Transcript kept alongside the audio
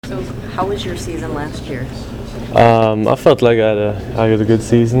So, how was your season last year? I felt like I had a good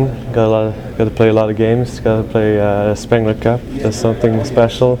season. Got to play a lot of games. Got to play Spengler Cup. That's something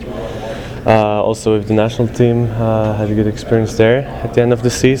special. Also with the national team, had a good experience there at the end of the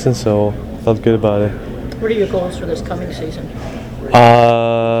season, so felt good about it. What are your goals for this coming season?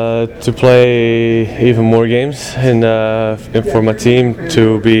 To play even more games for my team,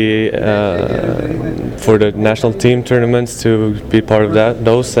 to be for the national team tournaments, to be part of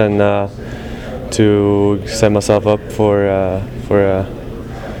those, and to set myself up for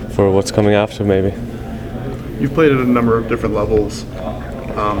what's coming after, maybe. You've played at a number of different levels.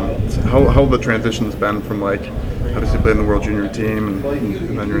 How the transition's been from, like, obviously playing the World Junior team and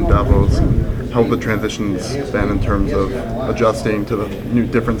then you're in Davos, and how the transition's been in terms of adjusting to the new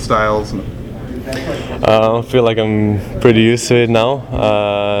different styles? I feel like I'm pretty used to it now,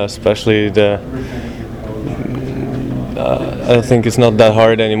 especially I think it's not that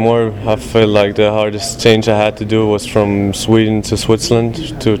hard anymore. I feel like the hardest change I had to do was from Sweden to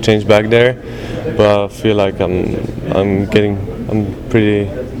Switzerland, to change back there. But I feel like I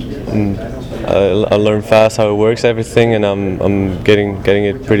learn fast how it works, everything, and I'm getting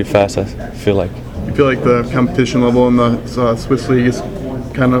it pretty fast. I feel like. You feel like the competition level in the Swiss league is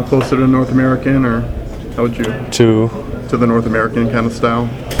kind of closer to North American, or how would you? To the North American kind of style.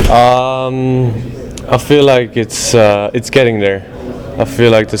 I feel like it's getting there. I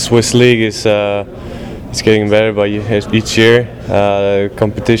feel like the Swiss league is getting better by each year.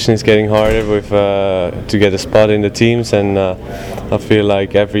 Competition is getting harder with to get a spot in the teams, and I feel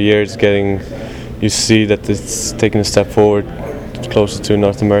like every year it's getting. You see that it's taking a step forward, closer to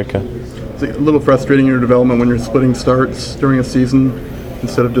North America. Is it a little frustrating in your development when you're splitting starts during a season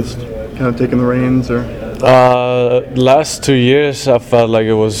instead of just kind of taking the reins, or? Last 2 years I felt like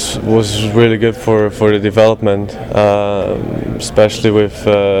it was really good for the development, especially with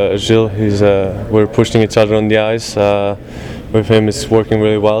Gilles. We're pushing each other on the ice. With him it's working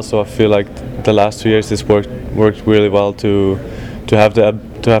really well, so I feel like the last 2 years it's worked really well to have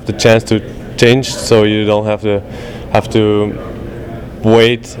the chance to change, so you don't have to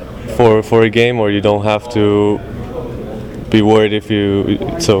wait for a game, or you don't have to be worried if you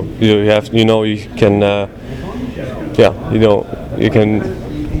can I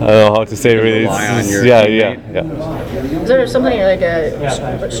don't know how to say it really. Is there something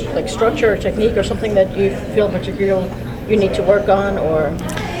like structure or technique or something that you feel particularly you need to work on, or?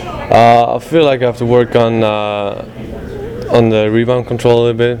 I feel like I have to work on the rebound control a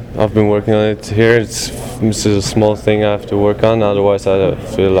little bit. I've been working on it here. It's a small thing I have to work on. Otherwise, I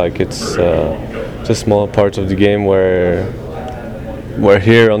feel like it's just small parts of the game where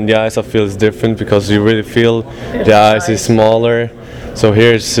here on the ice I feel it's different, because you really feel the ice is smaller. So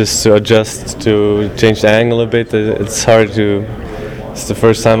here it's just to adjust, to change the angle a bit. It's hard to. It's the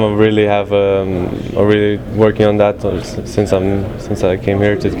first time I really have really working on that since I came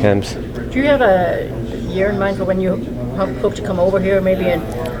here to the camps. Do you have a year in mind for when you hope to come over here, maybe, and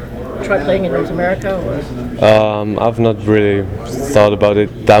try playing in North America? Or? I've not really thought about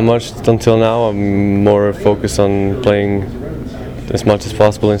it that much until now. I'm more focused on playing as much as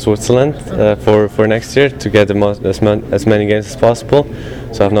possible in Switzerland for next year, to get as many games as possible.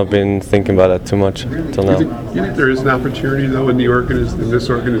 So I've not been thinking about that too much until now. Do you think there is an opportunity though in this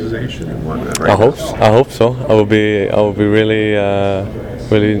organization and whatnot? Right? I hope so. I will be really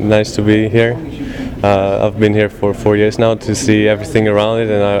really nice to be here. I've been here for 4 years now, to see everything around it,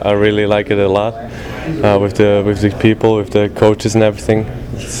 and I really like it a lot. With the people, with the coaches and everything,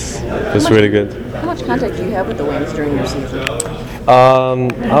 it's really good. How much contact do you have with the Wings during your season?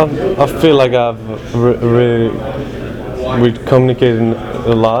 I feel like we're communicating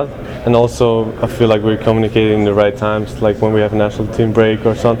a lot, and also I feel like we're communicating in the right times, like when we have a national team break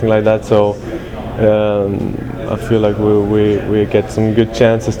or something like that. So I feel like we get some good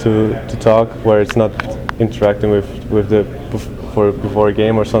chances to talk, where it's not interacting with the before a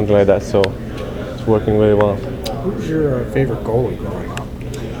game or something like that. So it's working really well. Who's your favorite goalie growing up?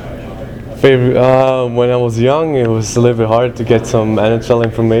 When I was young, it was a little bit hard to get some NHL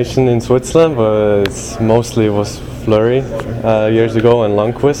information in Switzerland, but it was Fleury years ago, and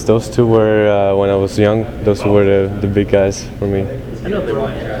Lundqvist. Those two were, when I was young, those were the big guys for me. I know they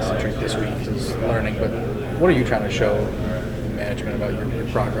want your concentrate this week is learning, but what are you trying to show management about your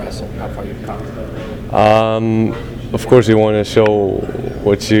progress and how far you've come? Of course, you want to show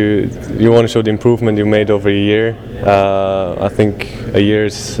you want to show the improvement you made over a year. I think a year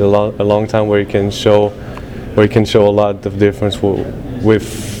is a long time where you can show a lot of difference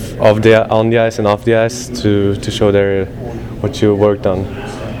on the ice and off the ice, to show what you worked on.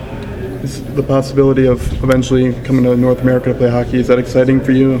 Is the possibility of eventually coming to North America to play hockey, is that exciting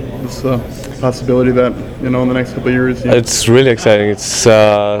for you? This possibility that, in the next couple of years? It's really exciting. It's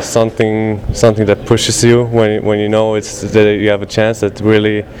something that pushes you when you know it's that you have a chance. That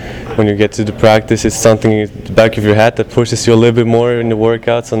really, when you get to the practice, it's something in the back of your head that pushes you a little bit more in the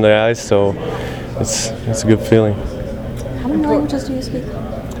workouts on the ice. So it's a good feeling. How many languages do you speak?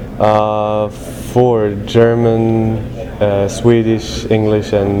 4: German, Swedish,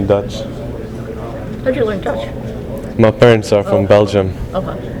 English, and Dutch. How'd you learn Dutch? My parents are from Belgium.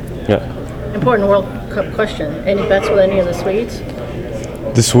 Okay. Yeah. Important World Cup question. Any bets with any of the Swedes?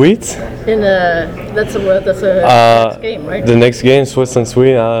 The Swedes? That's a next game, right? The next game, Switzerland,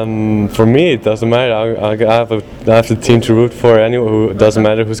 Sweden. For me, it doesn't matter. I have the team to root for anyway. It doesn't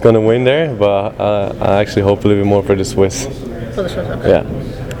matter who's going to win there, but I actually hope a little bit more for the Swiss. For the Swiss, okay. Yeah.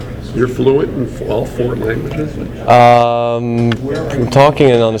 You're fluent in all 4 languages?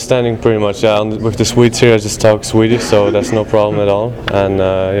 Talking and understanding pretty much. Yeah, with the Swedes here, I just talk Swedish, so that's no problem at all. And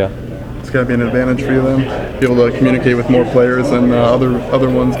yeah. It's got to be an advantage for you then, be able to communicate with more players than other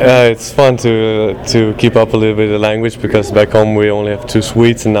ones. It's fun to keep up a little bit of the language, because back home we only have 2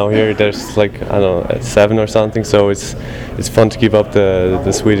 Swedes, and now here there's like, I don't know, 7 or something. So it's fun to keep up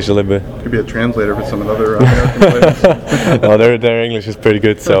the Swedish a little bit. Could be a translator for some of the other American players. No, their English is pretty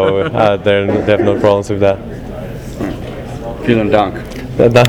good, so they have no problems with that. Vielen Dank. Danke.